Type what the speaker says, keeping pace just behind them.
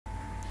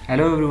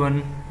Hello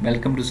everyone,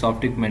 welcome to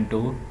Softic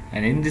Mentor,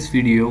 and in this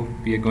video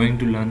we are going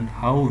to learn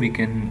how we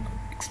can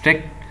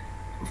extract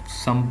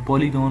some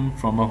polygon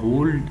from a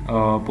whole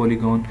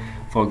polygon.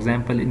 For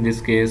example, in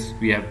this case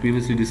we have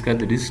previously discussed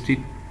the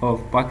district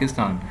of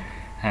Pakistan,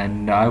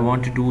 and I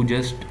wanted to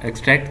just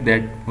extract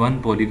that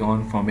one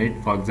polygon from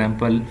it. For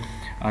example,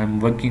 I'm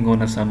working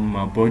on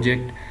some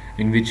project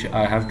in which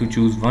I have to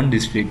choose one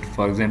district,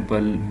 for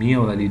example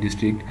Mia Valley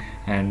district,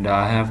 and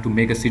I have to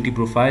make a city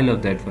profile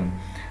of that one.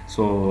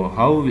 So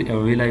how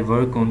will I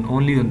work on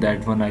only on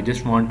that one? I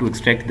just want to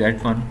extract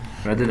that one,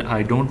 rather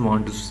I don't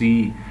want to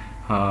see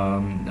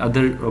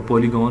other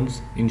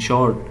polygons. In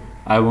short,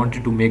 I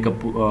wanted to make a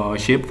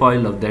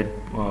shapefile of that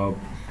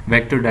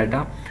vector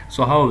data.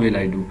 So how will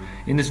I do?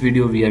 In this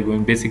video we are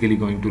basically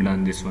going to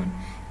learn this one.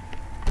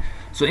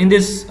 So in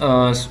this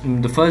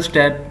the first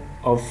step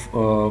of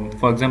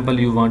for example,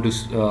 you want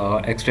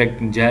to extract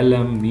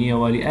Jhelum, Mia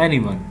Valley,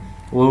 anyone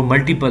or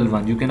multiple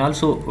one. You can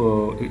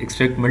also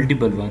extract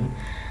multiple one.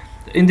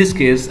 In this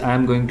case I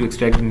am going to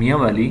extract Mia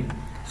Valley.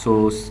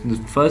 So the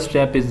first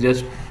step is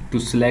just to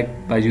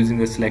select by using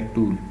the select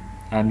tool.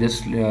 I am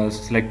just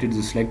selected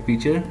the select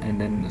feature and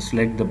then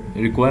select the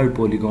required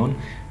polygon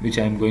which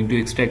I am going to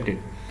extract it.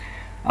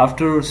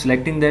 After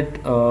selecting that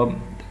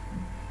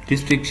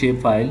district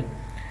shapefile,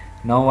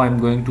 now I am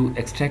going to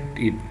extract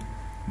it.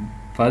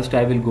 First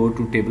I will go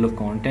to table of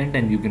content,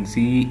 and you can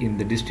see in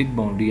the district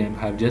boundary I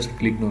have just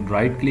clicked on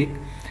right click,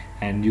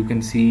 and you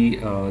can see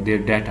their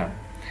data.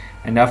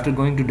 And after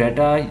going to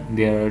data,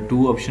 there are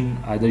two options: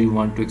 either you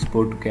want to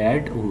export to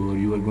CAD or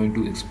you are going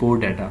to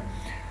export data.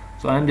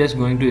 So I am just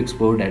going to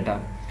export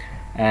data,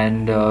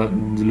 and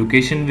the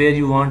location where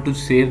you want to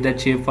save that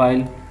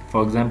shapefile.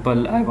 For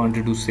example, I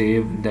wanted to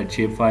save that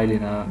shapefile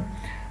in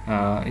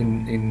a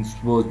in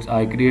suppose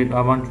I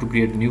want to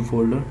create a new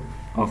folder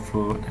of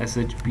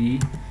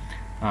SHP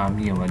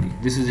Mia Valley.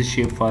 This is a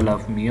shapefile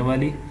of Mia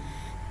Valley,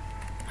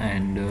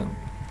 and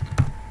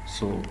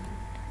so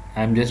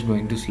I'm just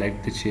going to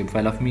select the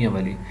shapefile of Mia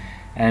Valley.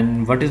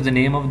 And what is the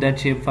name of that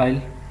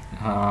shapefile?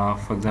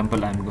 For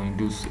example, I'm going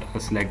to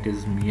select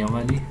as Mia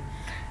Valley,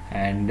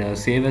 and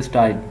save as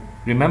type.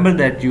 Remember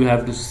that you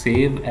have to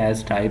save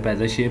as type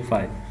as a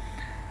shapefile.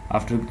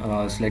 After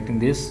selecting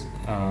this,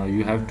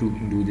 you have to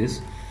do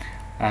this.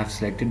 I have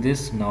selected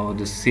this. Now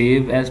the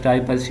save as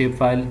type as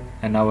shapefile,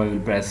 and now I will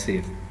press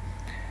save,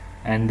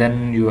 and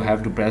then you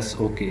have to press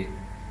OK.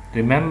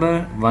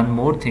 Remember one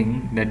more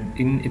thing, that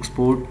in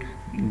export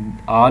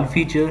all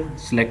feature,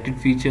 selected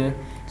feature.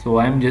 So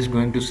I am just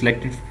going to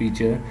selected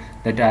feature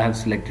that I have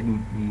selected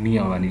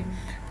Mia Valley,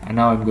 and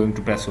now I'm going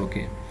to press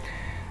OK.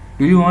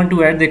 Do you want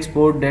to add the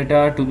export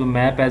data to the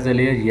map as a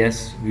layer?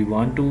 Yes, we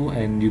want to.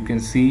 And you can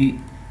see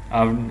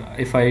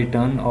if I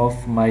turn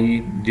off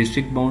my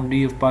district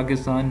boundary of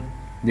Pakistan,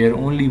 there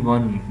only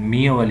one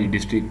Mia Valley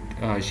district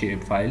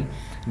shapefile.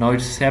 Now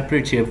it's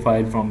separate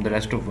shapefile from the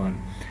rest of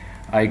one.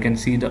 I can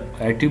see the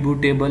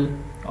attribute table,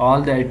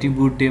 all the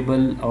attribute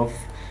table of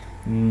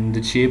the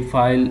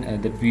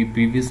shapefile that we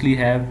previously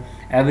have.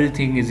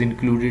 Everything is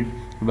included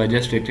by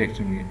just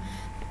extracting it,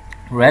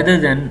 rather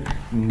than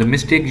the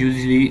mistake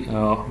usually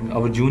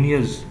our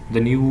juniors, the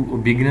new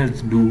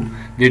beginners do.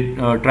 They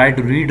try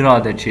to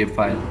redraw that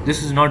shapefile.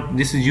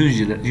 This is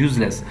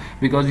useless,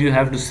 because you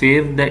have to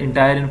save the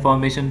entire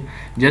information.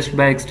 Just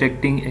by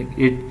extracting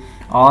it,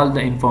 all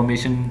the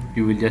information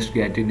you will just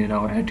get it in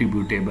our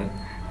attribute table.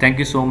 Thank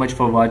you so much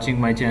for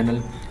watching my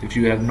channel. If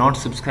you have not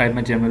subscribed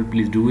my channel,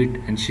 please do it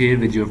and share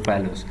with your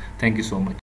fellows. Thank you so much.